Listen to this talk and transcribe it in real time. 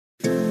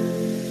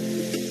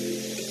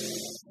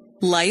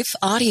Life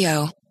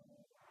Audio.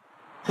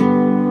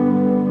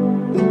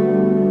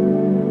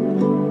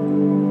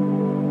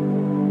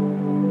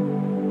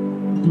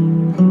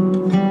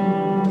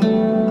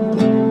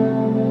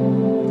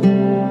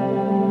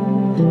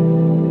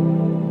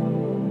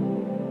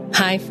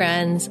 Hi,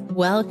 friends.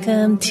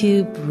 Welcome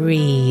to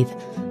Breathe,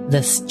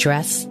 the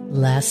Stress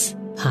Less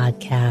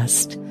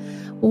podcast.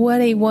 What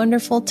a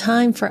wonderful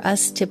time for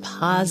us to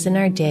pause in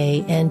our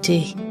day and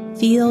to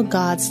feel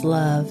God's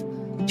love,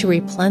 to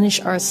replenish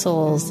our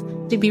souls,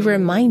 to be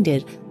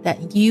reminded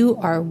that you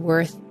are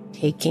worth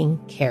taking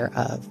care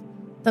of.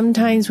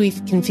 Sometimes we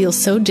can feel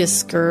so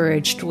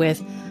discouraged with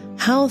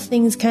how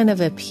things kind of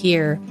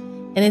appear,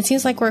 and it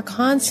seems like we're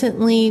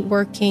constantly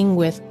working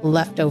with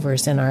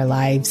leftovers in our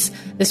lives,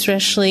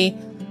 especially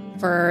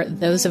for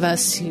those of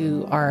us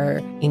who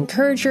are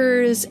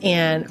encouragers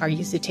and are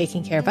used to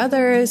taking care of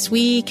others.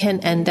 We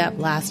can end up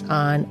last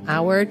on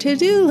our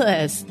to-do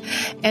list.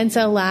 And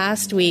so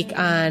last week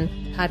on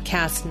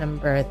podcast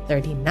number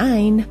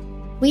 39,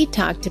 we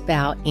talked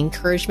about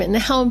encouragement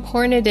and how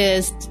important it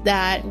is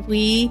that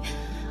we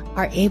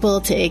are able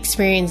to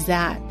experience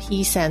that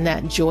peace and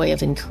that joy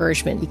of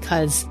encouragement,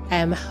 because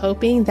I'm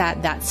hoping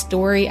that that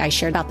story I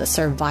shared about the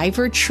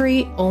survivor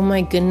tree, oh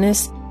my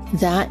goodness,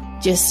 that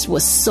just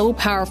was so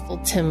powerful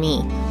to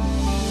me.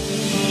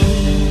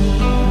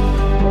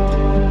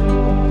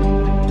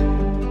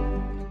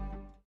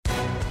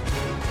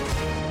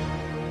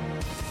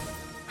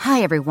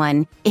 Hi,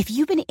 everyone. If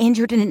you've been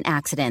injured in an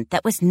accident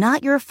that was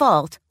not your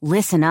fault,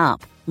 listen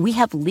up. We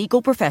have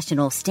legal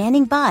professionals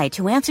standing by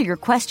to answer your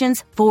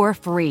questions for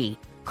free.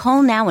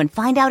 Call now and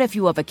find out if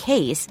you have a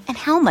case and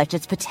how much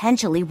it's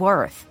potentially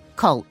worth.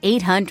 Call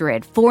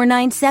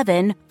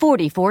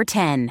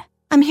 800-497-4410.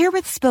 I'm here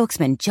with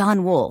spokesman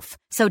John Wolf.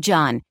 So,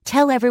 John,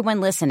 tell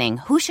everyone listening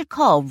who should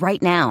call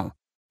right now.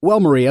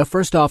 Well, Maria,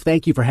 first off,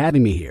 thank you for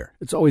having me here.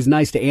 It's always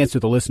nice to answer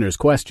the listeners'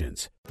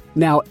 questions.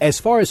 Now, as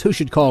far as who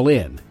should call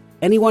in,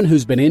 anyone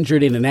who's been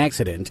injured in an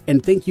accident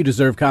and think you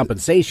deserve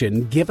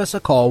compensation, give us a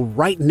call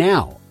right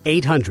now.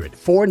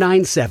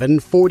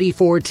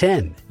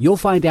 800-497-4410. You'll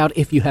find out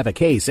if you have a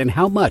case and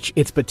how much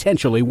it's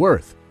potentially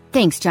worth.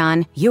 Thanks,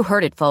 John. You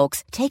heard it,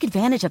 folks. Take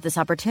advantage of this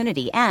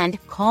opportunity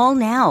and call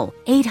now.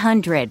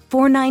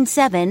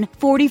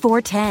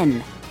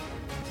 800-497-4410.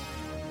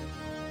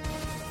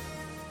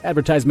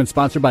 Advertisement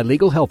sponsored by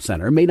Legal Help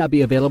Center. May not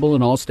be available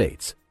in all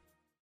states.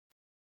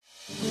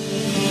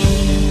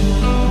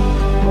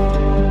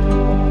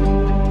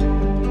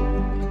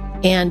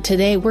 And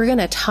today we're going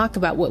to talk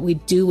about what we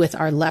do with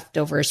our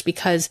leftovers,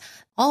 because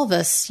all of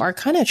us are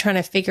kind of trying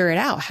to figure it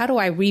out. How do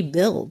I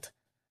rebuild?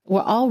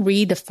 We're all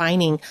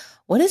redefining,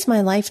 what is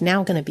my life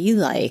now going to be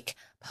like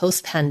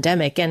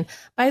post-pandemic? And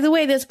by the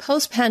way, this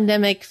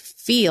post-pandemic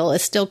feel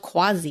is still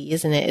quasi,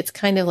 isn't it? It's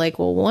kind of like,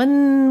 well,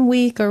 one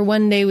week or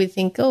one day we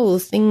think, oh,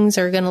 things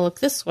are going to look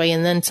this way.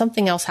 And then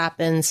something else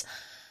happens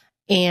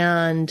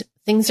and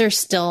things are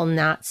still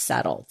not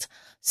settled.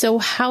 So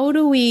how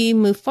do we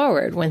move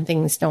forward when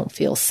things don't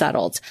feel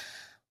settled?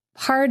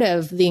 Part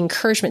of the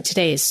encouragement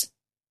today is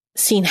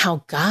seeing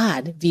how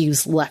God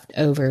views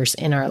leftovers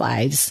in our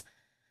lives.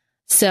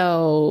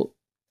 So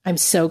I'm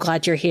so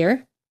glad you're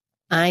here.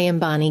 I am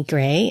Bonnie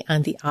Gray.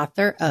 I'm the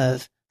author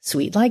of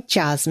Sweet Like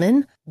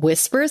Jasmine,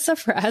 Whispers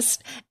of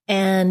Rest,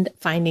 and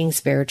Finding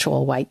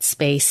Spiritual White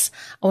Space.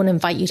 I want to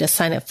invite you to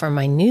sign up for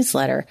my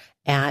newsletter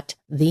at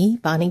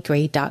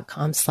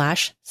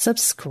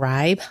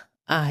thebonniegray.com/subscribe.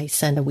 I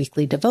send a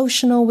weekly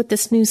devotional with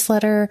this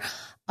newsletter,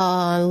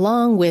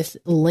 along with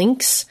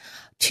links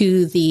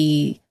to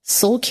the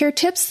soul care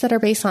tips that are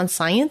based on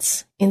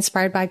science,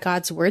 inspired by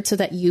God's word, so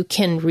that you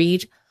can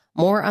read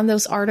more on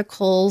those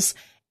articles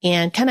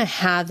and kind of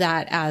have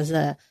that as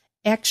a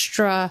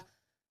extra,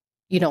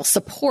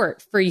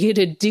 support for you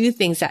to do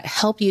things that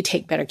help you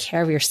take better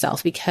care of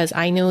yourself. Because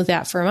I know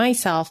that for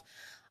myself,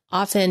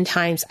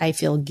 oftentimes I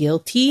feel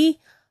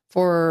guilty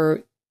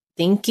for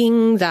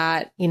thinking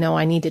that,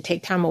 I need to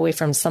take time away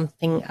from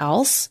something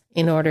else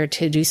in order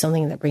to do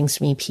something that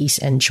brings me peace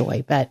and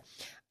joy. But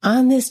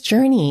on this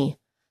journey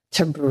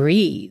to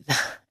breathe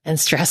and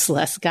stress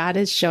less, God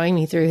is showing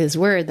me through his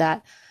word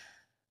that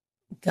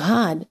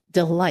God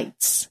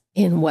delights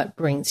in what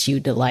brings you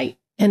delight.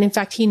 And in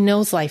fact, he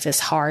knows life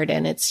is hard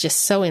and it's just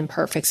so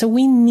imperfect. So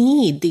we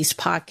need these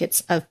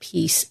pockets of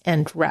peace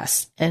and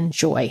rest and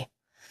joy.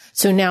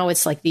 So now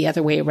it's like the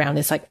other way around.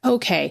 It's like,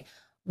 okay,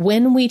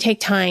 when we take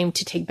time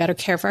to take better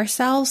care of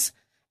ourselves,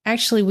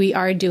 actually we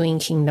are doing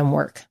kingdom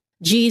work.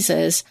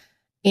 Jesus,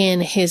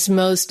 in his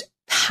most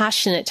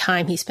passionate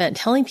time he spent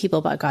telling people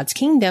about God's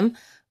kingdom,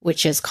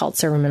 which is called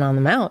Sermon on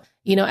the Mount.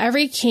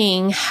 Every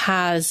king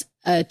has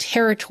a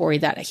territory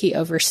that he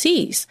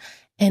oversees.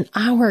 And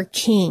our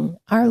King,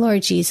 our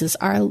Lord Jesus,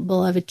 our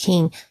beloved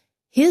King,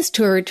 his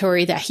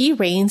territory that he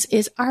reigns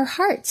is our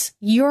hearts,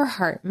 your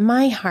heart,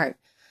 my heart.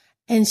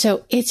 And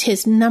so it's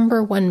his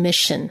number one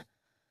mission.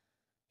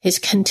 His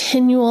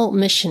continual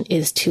mission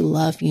is to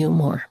love you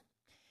more.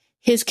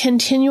 His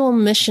continual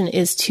mission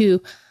is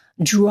to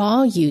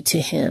draw you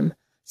to him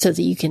so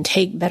that you can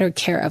take better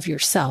care of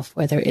yourself,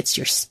 whether it's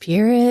your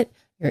spirit,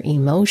 your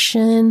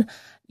emotion,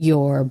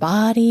 your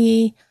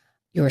body,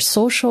 your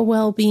social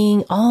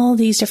well-being, all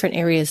these different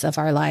areas of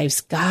our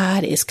lives.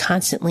 God is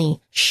constantly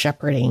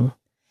shepherding.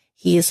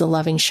 He is the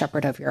loving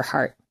shepherd of your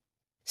heart.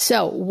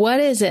 So what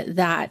is it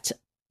that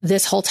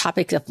this whole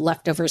topic of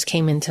leftovers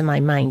came into my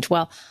mind?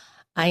 Well,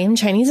 I am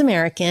Chinese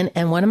American,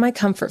 and one of my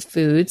comfort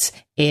foods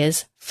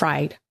is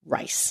fried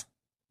rice.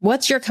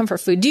 What's your comfort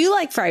food? Do you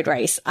like fried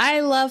rice?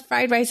 I love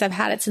fried rice. I've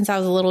had it since I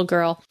was a little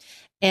girl.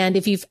 And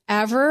if you've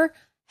ever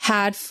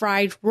had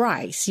fried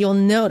rice, you'll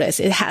notice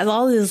it has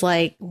all this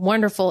like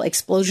wonderful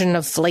explosion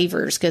of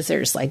flavors, because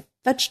there's like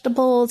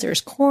vegetables,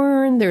 there's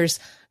corn, there's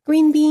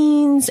green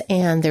beans,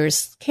 and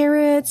there's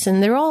carrots,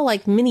 and they're all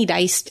like mini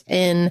diced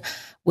in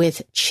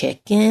with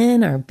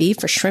chicken or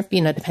beef or shrimp,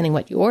 depending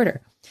what you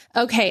order.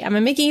 Okay, am I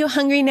making you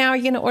hungry now? Are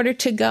you going to order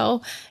to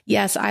go?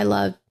 Yes, I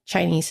love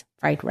Chinese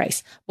fried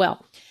rice.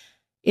 Well,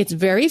 it's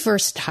very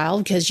versatile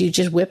because you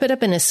just whip it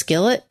up in a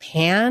skillet,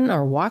 pan,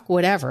 or wok,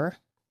 whatever,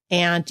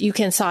 and you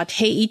can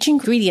saute each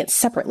ingredient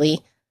separately,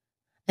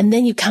 and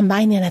then you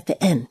combine it at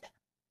the end.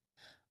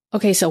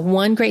 Okay, so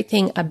one great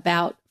thing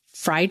about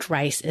fried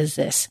rice is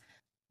this.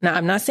 Now,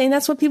 I'm not saying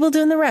that's what people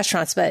do in the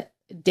restaurants, but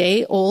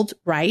day-old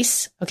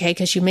rice, okay,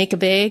 because you make a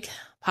big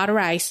pot of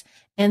rice,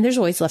 and there's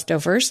always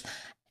leftovers.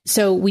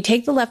 So we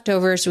take the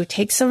leftovers, we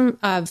take some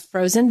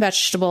frozen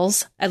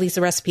vegetables, at least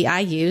the recipe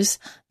I use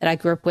that I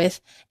grew up with,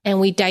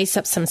 and we dice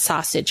up some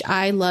sausage.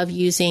 I love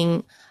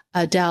using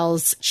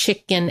Adele's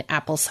chicken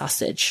apple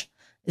sausage.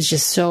 It's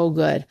just so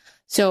good.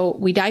 So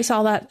we dice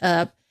all that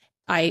up.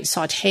 I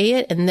saute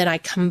it, and then I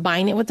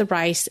combine it with the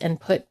rice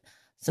and put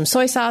some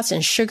soy sauce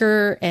and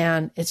sugar,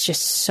 and it's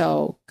just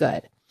so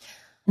good.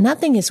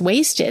 Nothing is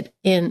wasted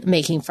in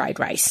making fried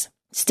rice.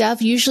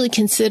 Stuff usually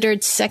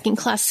considered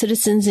second-class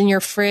citizens in your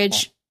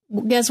fridge.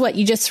 Guess what?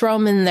 You just throw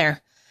them in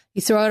there.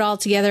 You throw it all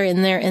together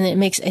in there, and it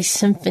makes a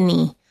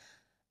symphony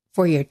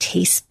for your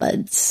taste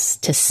buds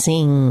to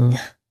sing.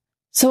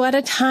 So at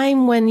a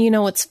time when,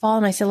 it's fall,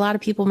 and I say a lot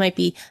of people might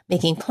be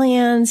making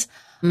plans.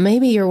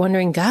 Maybe you're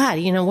wondering, God,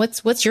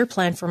 what's your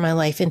plan for my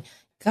life? And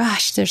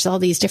gosh, there's all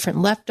these different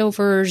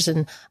leftovers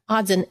and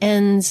odds and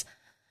ends,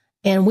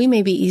 and we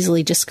may be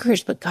easily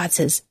discouraged. But God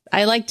says,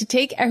 I like to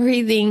take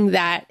everything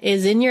that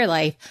is in your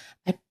life,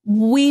 I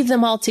weave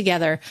them all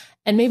together.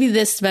 And maybe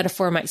this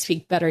metaphor might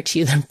speak better to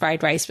you than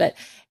fried rice, but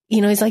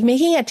it's like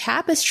making a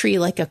tapestry,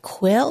 like a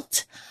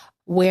quilt,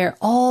 where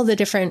all the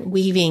different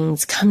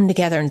weavings come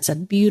together. And it's a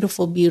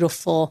beautiful,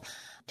 beautiful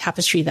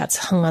tapestry that's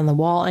hung on the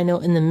wall. I know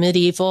in the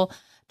medieval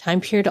time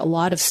period, a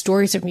lot of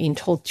stories are being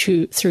told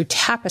through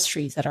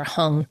tapestries that are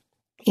hung.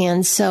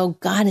 And so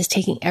God is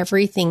taking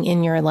everything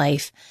in your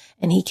life,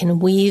 and he can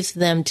weave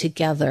them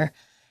together.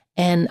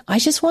 And I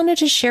just wanted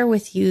to share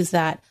with you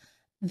that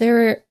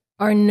there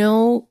are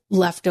no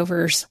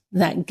leftovers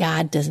that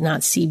God does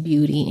not see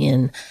beauty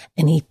in,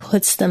 and he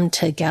puts them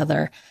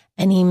together,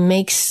 and he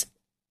makes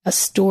a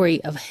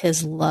story of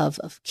his love,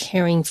 of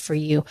caring for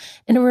you.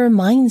 And it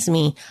reminds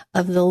me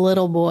of the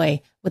little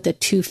boy with the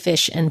 2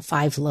 fish and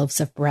 5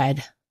 loaves of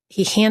bread.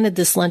 He handed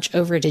this lunch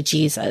over to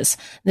Jesus.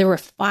 There were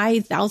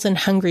 5,000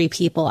 hungry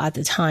people at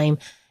the time,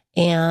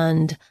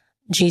 and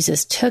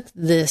Jesus took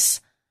this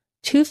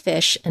 2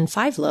 fish and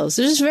 5 loaves.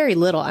 There's just very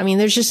little. I mean,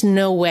 there's just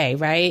no way,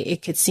 right?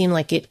 It could seem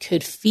like it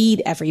could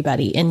feed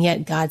everybody. And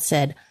yet God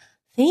said,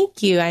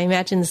 thank you. I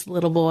imagine this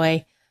little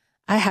boy.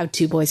 I have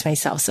 2 boys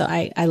myself, so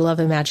I love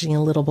imagining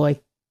a little boy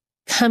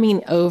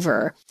coming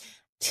over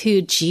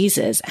to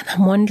Jesus. And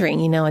I'm wondering,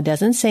 it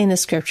doesn't say in the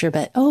scripture,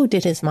 but,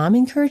 did his mom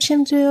encourage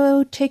him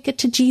to take it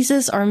to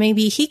Jesus? Or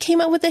maybe he came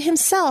up with it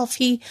himself.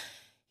 He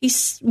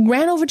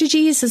ran over to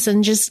Jesus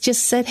and just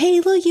said, hey,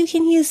 look, you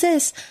can use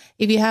this.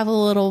 If you have a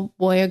little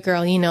boy or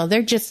girl,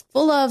 they're just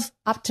full of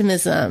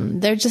optimism.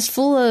 They're just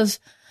full of,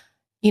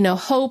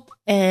 hope,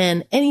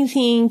 and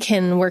anything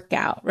can work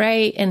out,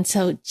 right? And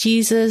so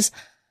Jesus,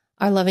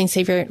 our loving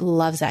Savior,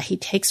 loves that. He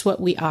takes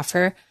what we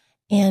offer.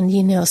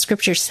 And,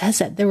 scripture says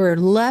that there were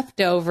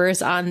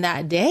leftovers on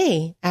that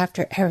day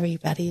after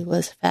everybody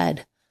was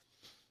fed.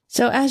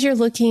 So as you're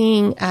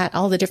looking at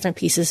all the different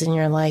pieces in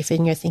your life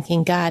and you're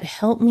thinking, God,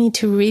 help me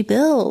to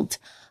rebuild.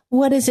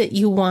 What is it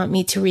you want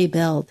me to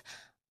rebuild?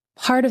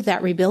 Part of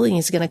that rebuilding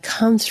is going to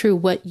come through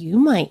what you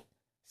might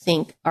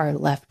think are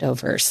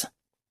leftovers.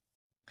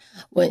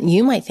 What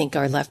you might think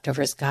are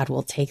leftovers, God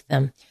will take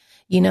them.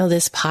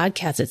 This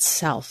podcast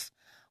itself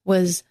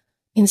was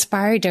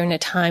inspired during a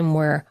time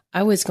where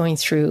I was going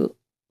through,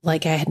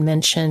 like I had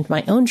mentioned,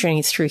 my own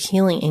journey through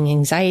healing and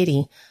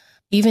anxiety,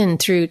 even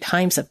through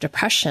times of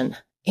depression.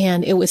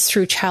 And it was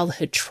through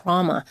childhood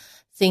trauma,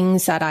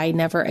 things that I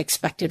never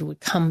expected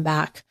would come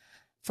back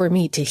for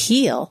me to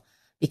heal,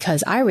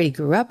 because I already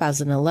grew up. I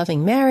was in a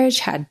loving marriage,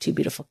 had 2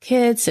 beautiful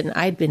kids, and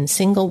I'd been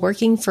single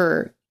working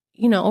for,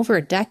 over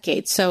a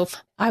decade. So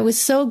I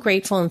was so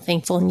grateful and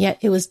thankful. And yet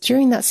it was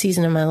during that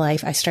season of my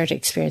life, I started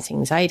experiencing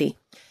anxiety.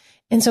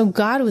 And so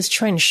God was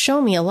trying to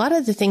show me a lot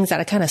of the things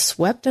that I kind of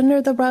swept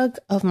under the rug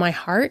of my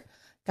heart.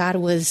 God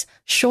was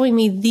showing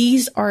me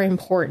these are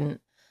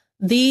important.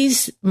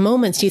 These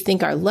moments you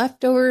think are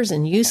leftovers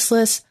and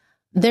useless,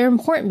 they're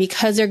important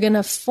because they're going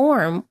to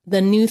form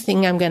the new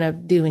thing I'm going to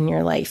do in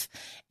your life.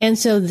 And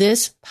so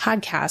this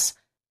podcast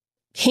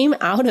came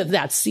out of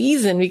that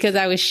season because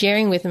I was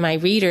sharing with my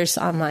readers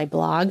on my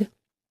blog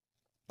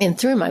and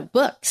through my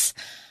books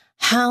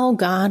how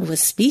God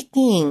was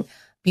speaking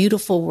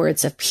beautiful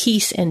words of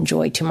peace and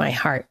joy to my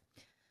heart.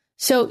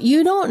 So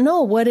you don't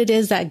know what it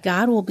is that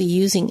God will be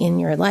using in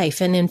your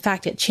life. And in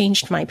fact, it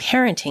changed my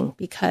parenting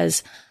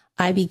because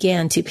I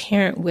began to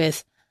parent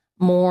with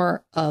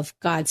more of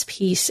God's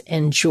peace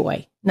and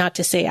joy. Not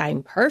to say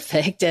I'm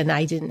perfect and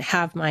I didn't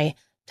have my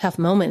tough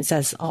moments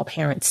as all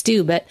parents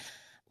do, but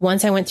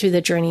once I went through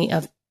the journey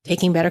of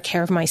taking better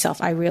care of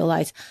myself, I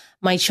realized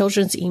my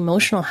children's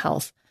emotional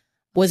health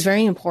was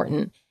very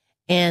important,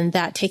 and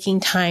that taking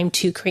time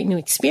to create new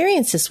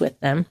experiences with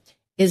them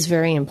is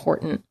very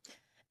important.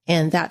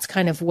 And that's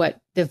kind of what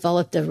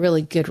developed a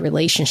really good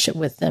relationship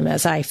with them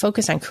as I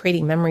focus on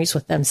creating memories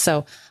with them.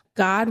 So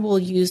God will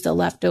use the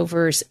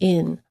leftovers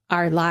in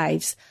our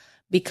lives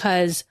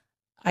because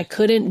I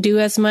couldn't do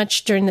as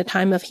much during the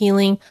time of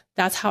healing.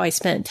 That's how I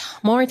spent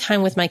more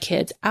time with my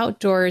kids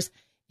outdoors,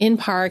 in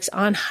parks,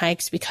 on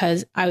hikes,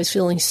 because I was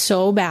feeling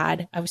so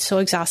bad. I was so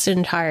exhausted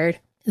and tired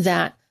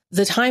that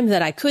the time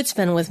that I could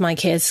spend with my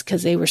kids,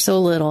 because they were so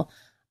little,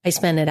 I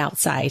spent it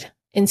outside.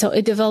 And so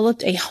it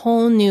developed a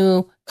whole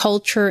new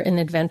culture and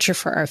adventure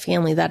for our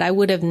family that I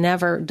would have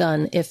never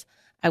done if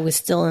I was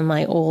still in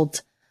my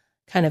old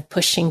kind of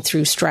pushing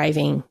through,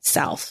 striving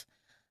self.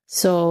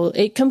 So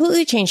it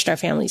completely changed our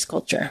family's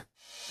culture.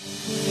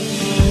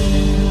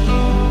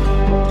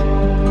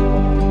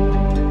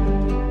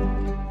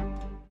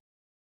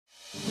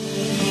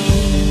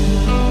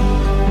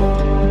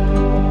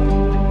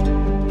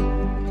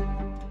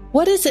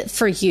 What is it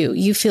for you?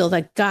 You feel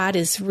that God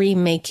is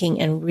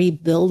remaking and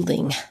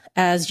rebuilding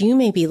as you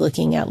may be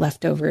looking at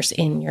leftovers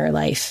in your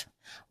life.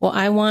 Well,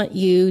 I want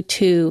you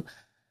to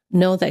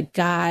know that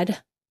God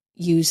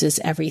uses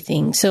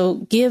everything. So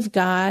give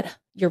God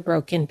your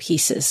broken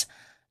pieces.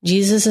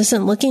 Jesus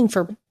isn't looking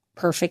for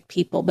perfect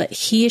people, but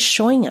he is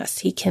showing us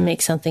he can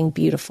make something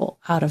beautiful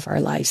out of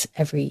our lives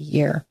every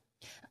year,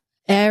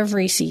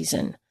 every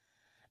season.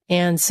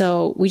 And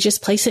so we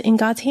just place it in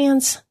God's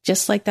hands,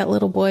 just like that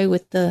little boy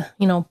with the,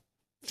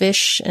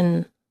 fish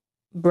and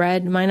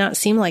bread might not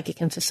seem like it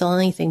can fulfill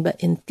anything, but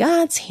in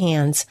God's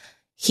hands,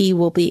 he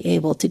will be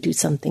able to do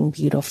something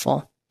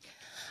beautiful.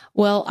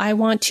 Well, I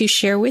want to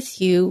share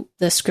with you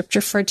the scripture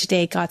for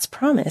today, God's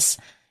promise.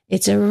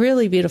 It's a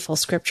really beautiful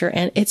scripture,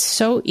 and it's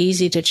so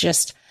easy to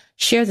just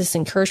share this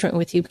encouragement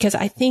with you because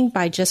I think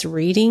by just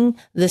reading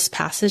this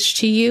passage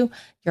to you,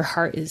 your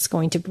heart is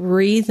going to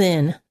breathe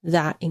in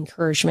that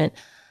encouragement.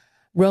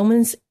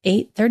 Romans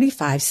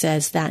 8:35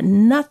 says that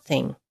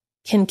nothing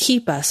can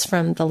keep us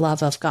from the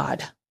love of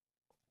God.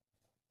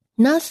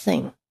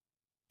 Nothing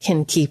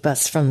can keep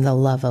us from the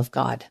love of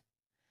God.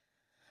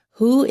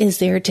 Who is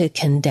there to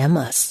condemn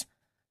us?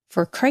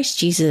 For Christ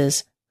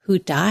Jesus, who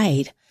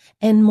died,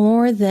 and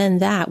more than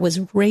that,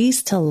 was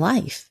raised to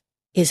life,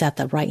 is at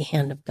the right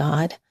hand of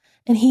God,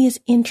 and he is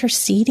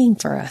interceding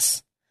for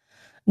us.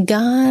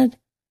 God,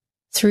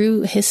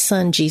 through his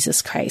son,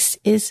 Jesus Christ,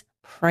 is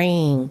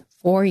praying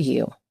for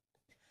you.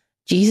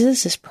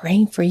 Jesus is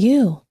praying for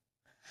you.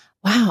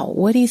 Wow,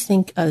 what do you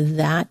think of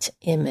that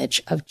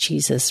image of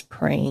Jesus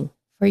praying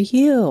for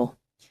you?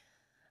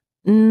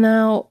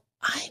 Now,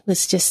 I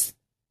was just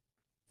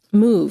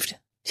moved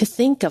to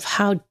think of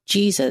how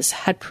Jesus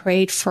had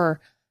prayed for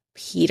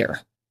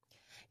Peter.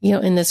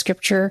 In the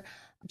scripture,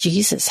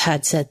 Jesus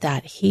had said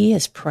that he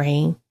is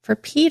praying for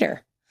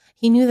Peter.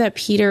 He knew that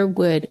Peter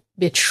would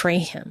betray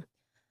him.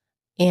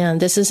 And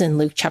this is in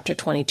Luke chapter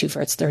 22,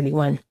 verse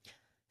 31.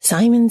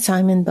 Simon,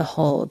 Simon,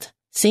 behold,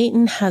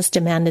 Satan has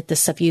demanded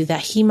this of you,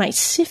 that he might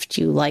sift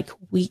you like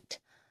wheat.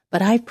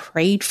 But I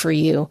prayed for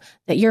you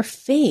that your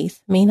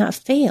faith may not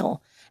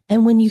fail.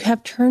 And when you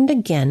have turned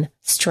again,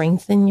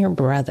 strengthen your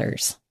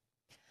brothers.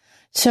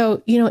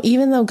 So,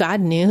 even though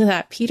God knew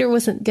that Peter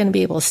wasn't going to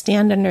be able to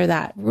stand under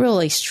that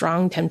really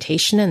strong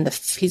temptation and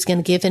he's going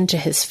to give into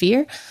his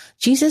fear,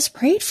 Jesus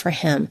prayed for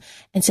him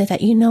and said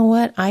that,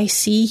 what, I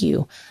see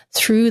you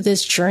through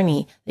this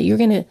journey, that you're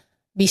going to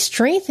be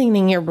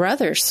strengthening your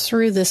brothers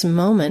through this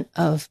moment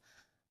of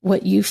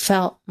what you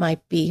felt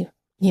might be,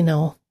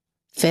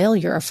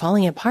 failure or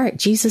falling apart.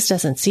 Jesus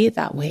doesn't see it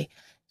that way.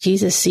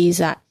 Jesus sees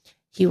that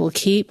he will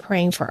keep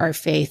praying for our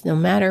faith, no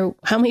matter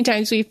how many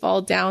times we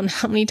fall down,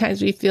 how many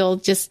times we feel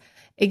just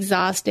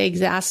exhausted,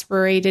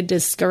 exasperated,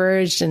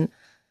 discouraged. And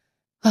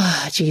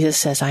Jesus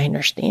says, I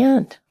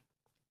understand.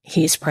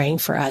 He's praying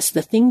for us,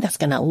 the thing that's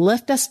going to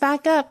lift us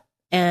back up,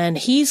 and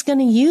he's going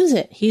to use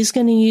it. He's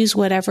going to use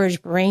whatever is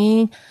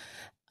bringing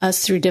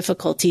us through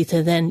difficulty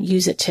to then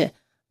use it to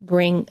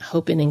bring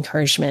hope and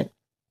encouragement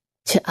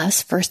to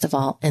us, first of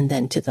all, and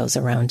then to those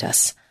around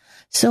us.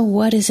 So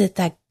what is it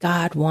that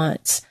God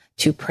wants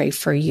to pray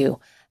for you?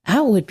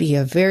 That would be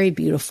a very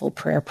beautiful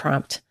prayer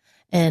prompt.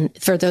 And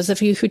for those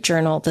of you who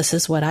journal, this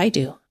is what I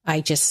do.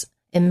 I just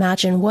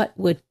imagine, what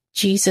would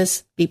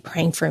Jesus be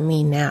praying for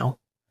me now?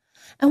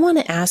 I want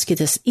to ask you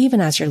this,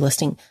 even as you're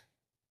listening.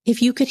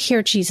 if you could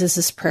hear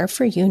Jesus's prayer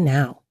for you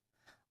now,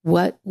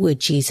 what would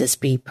Jesus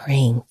be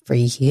praying for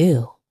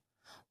you?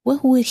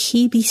 What would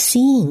he be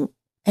seeing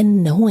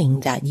and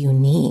knowing that you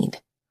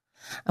need?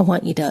 I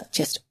want you to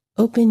just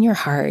open your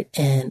heart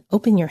and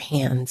open your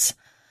hands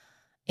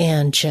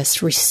and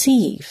just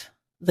receive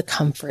the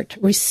comfort,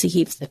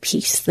 receive the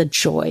peace, the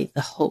joy,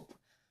 the hope.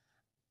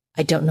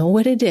 I don't know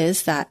what it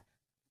is that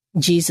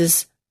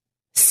Jesus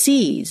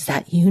sees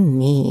that you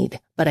need,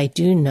 but I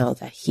do know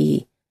that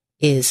he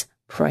is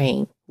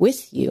praying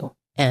with you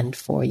and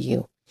for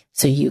you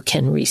so you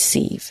can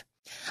receive.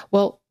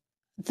 Well,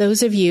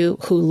 those of you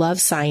who love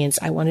science,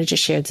 I wanted to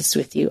share this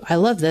with you. I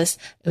love this.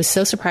 It was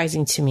so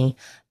surprising to me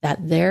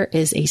that there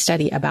is a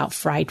study about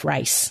fried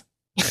rice.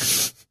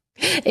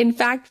 In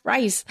fact,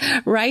 rice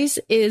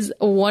is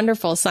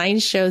wonderful.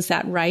 Science shows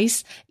that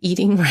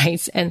eating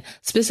rice, and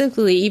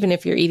specifically, even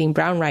if you're eating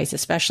brown rice,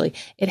 especially,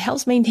 it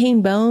helps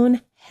maintain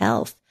bone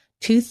health.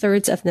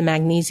 2/3 of the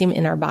magnesium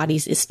in our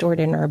bodies is stored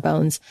in our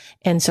bones.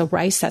 And so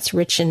rice that's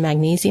rich in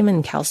magnesium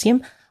and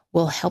calcium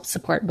will help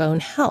support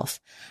bone health.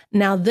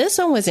 Now, this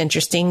one was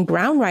interesting.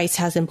 Brown rice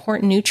has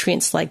important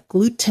nutrients like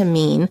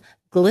glutamine,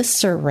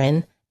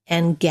 glycerin,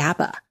 and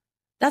GABA.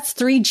 That's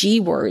 3 G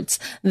words.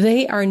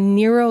 They are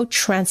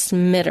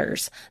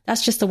neurotransmitters.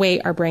 That's just the way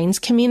our brains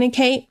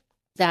communicate.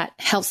 That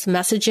helps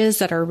messages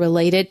that are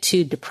related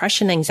to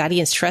depression, anxiety,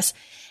 and stress.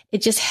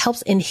 It just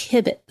helps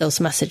inhibit those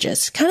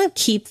messages, kind of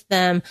keep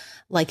them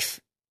like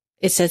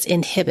it says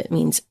inhibit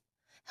means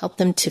help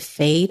them to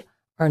fade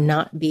or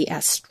not be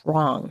as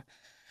strong.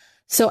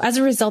 So as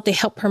a result, they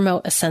help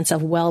promote a sense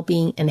of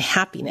well-being and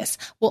happiness.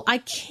 Well, I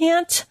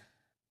can't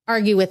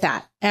argue with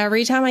that.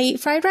 Every time I eat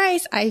fried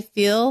rice, I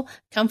feel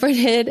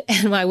comforted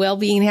and my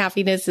well-being and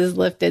happiness is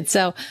lifted.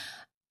 So,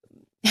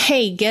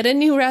 hey, get a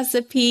new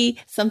recipe,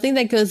 something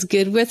that goes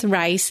good with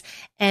rice.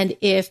 And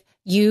if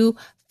you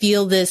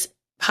feel this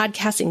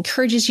podcast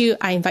encourages you,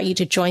 I invite you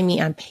to join me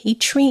on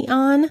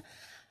Patreon,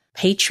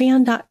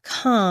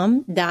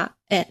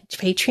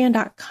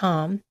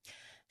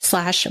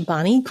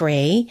 patreon.com/Bonnie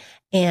Gray.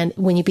 And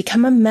when you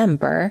become a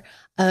member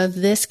of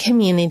this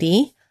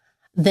community,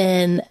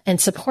 then and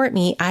support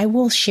me, I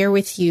will share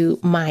with you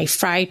my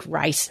fried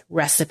rice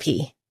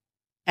recipe.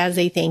 As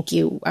a thank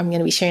you, I'm going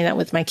to be sharing that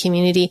with my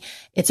community.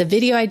 It's a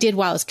video I did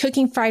while I was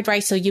cooking fried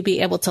rice, so you'll be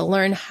able to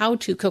learn how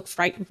to cook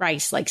fried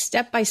rice, like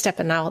step by step.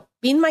 And I'll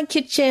be in my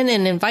kitchen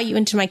and invite you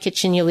into my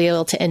kitchen. You'll be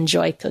able to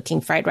enjoy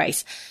cooking fried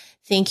rice.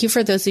 Thank you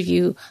for those of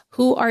you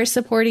who are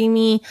supporting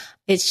me.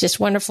 It's just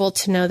wonderful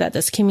to know that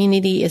this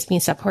community is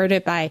being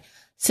supported by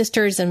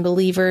sisters and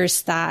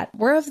believers that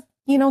we're of,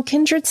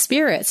 kindred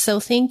spirits. So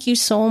thank you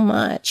so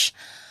much.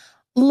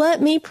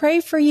 Let me pray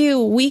for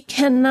you. We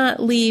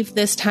cannot leave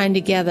this time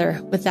together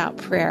without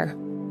prayer.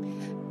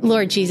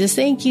 Lord Jesus,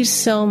 thank you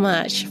so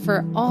much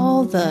for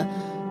all the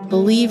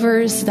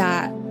believers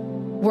that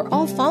we're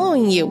all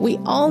following you. We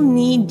all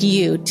need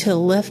you to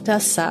lift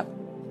us up,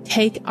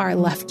 take our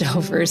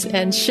leftovers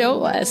and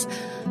show us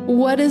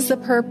what is the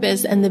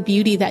purpose and the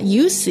beauty that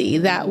you see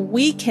that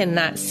we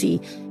cannot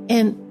see.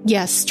 And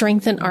yes,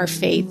 strengthen our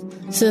faith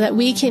so that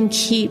we can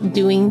keep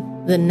doing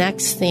the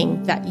next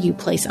thing that you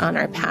place on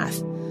our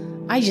path.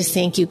 I just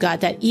thank you, God,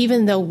 that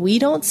even though we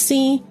don't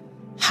see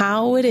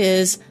how it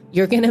is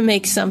you're going to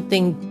make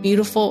something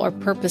beautiful or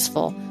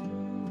purposeful,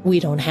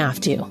 we don't have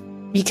to,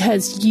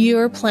 because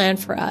your plan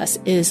for us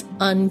is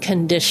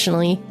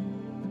unconditionally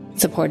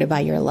supported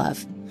by your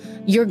love.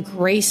 Your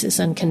grace is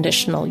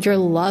unconditional. Your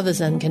love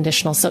is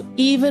unconditional. So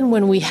even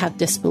when we have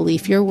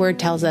disbelief, your word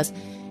tells us,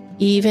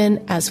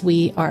 even as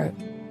we are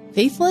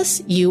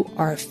faithless, you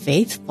are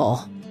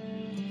faithful.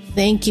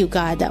 Thank you,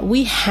 God, that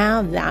we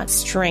have that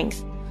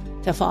strength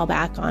to fall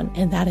back on,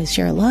 and that is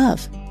your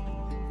love.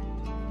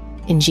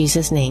 In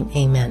Jesus' name,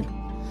 amen.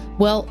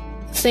 Well,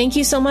 thank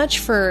you so much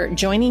for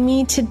joining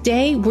me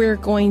today. We're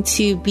going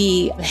to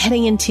be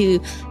heading into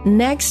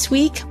next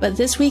week, but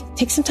this week,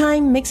 take some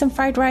time, make some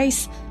fried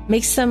rice,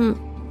 make some,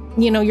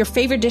 your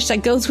favorite dish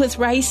that goes with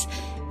rice.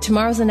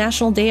 Tomorrow's the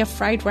National Day of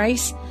Fried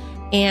Rice,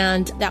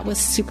 and that was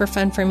super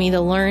fun for me to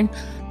learn.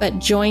 But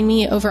join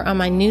me over on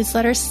my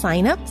newsletter.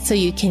 Sign up so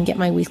you can get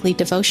my weekly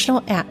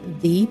devotional at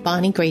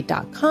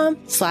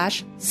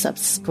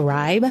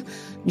thebonniegray.com/subscribe.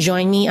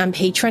 Join me on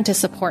Patreon to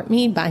support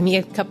me. Buy me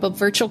a cup of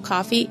virtual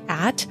coffee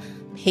at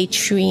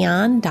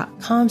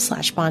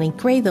patreon.com/Bonnie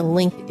Gray. The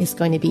link is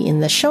going to be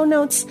in the show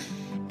notes.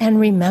 And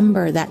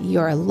remember that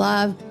you're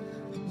loved.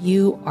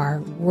 You are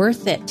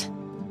worth it.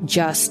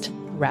 Just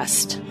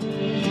rest.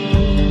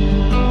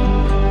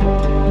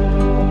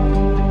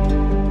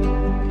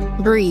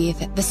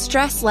 Breathe, the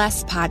Stress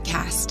Less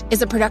podcast,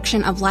 is a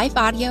production of Life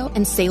Audio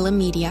and Salem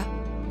Media.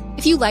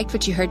 If you liked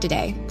what you heard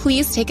today,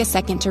 please take a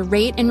second to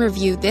rate and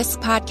review this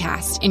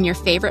podcast in your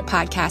favorite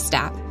podcast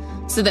app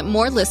so that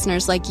more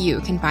listeners like you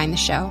can find the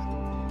show.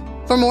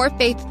 For more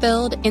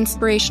faith-filled,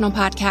 inspirational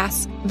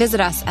podcasts,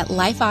 visit us at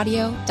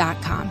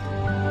lifeaudio.com.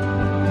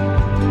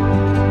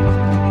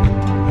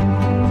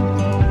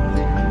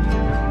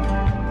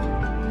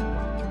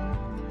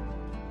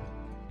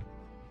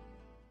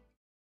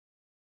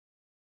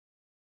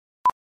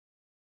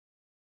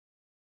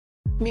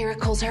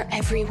 Miracles are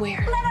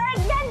everywhere. Let our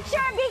adventure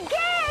begin!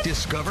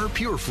 Discover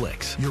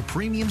PureFlix, your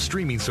premium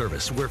streaming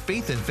service where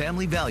faith and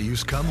family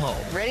values come home.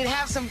 Ready to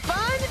have some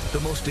fun? The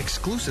most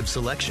exclusive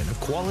selection of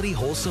quality,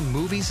 wholesome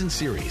movies and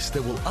series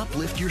that will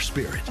uplift your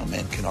spirit. A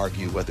man can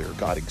argue whether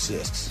God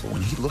exists, but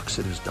when he looks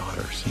at his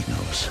daughters, he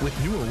knows.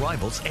 With new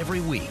arrivals every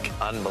week.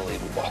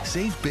 Unbelievable.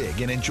 Save big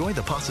and enjoy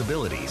the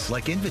possibilities,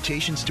 like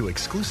invitations to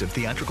exclusive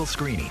theatrical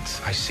screenings.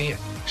 I see it,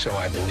 so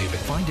I believe it.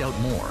 Find out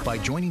more by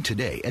joining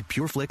today at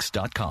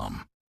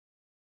pureflix.com.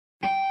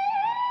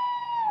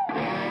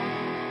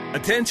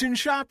 Attention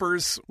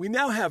shoppers, we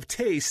now have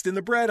taste in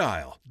the bread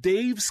aisle.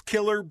 Dave's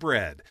Killer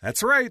Bread.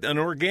 That's right, an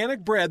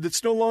organic bread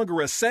that's no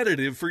longer a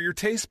sedative for your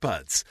taste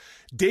buds.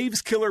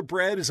 Dave's Killer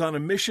Bread is on a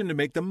mission to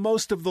make the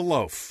most of the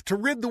loaf, to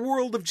rid the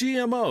world of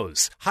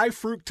GMOs, high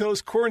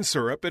fructose corn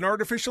syrup, and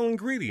artificial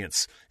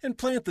ingredients, and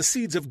plant the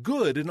seeds of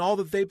good in all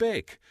that they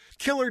bake.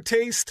 Killer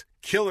taste,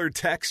 killer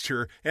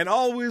texture, and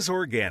always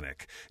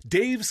organic.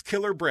 Dave's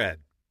Killer Bread.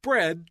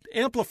 Bread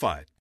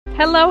amplified.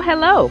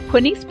 Hello,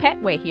 Quinice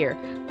Petway here,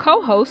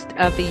 co-host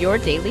of the Your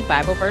Daily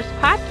Bible Verse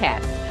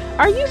podcast.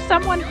 Are you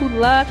someone who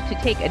loves to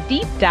take a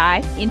deep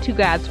dive into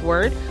God's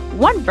Word,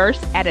 one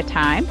verse at a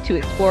time, to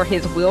explore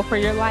His will for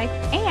your life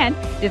and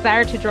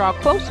desire to draw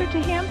closer to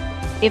Him?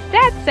 If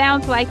that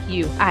sounds like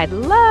you, I'd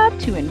love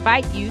to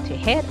invite you to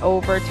head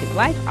over to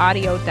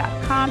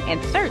lifeaudio.com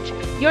and search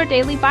Your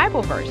Daily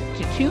Bible Verse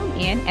to tune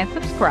in and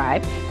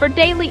subscribe for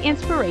daily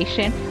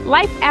inspiration,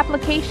 life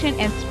application,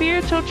 and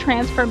spiritual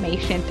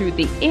transformation through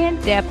the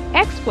in-depth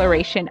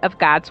exploration of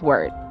God's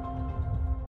Word.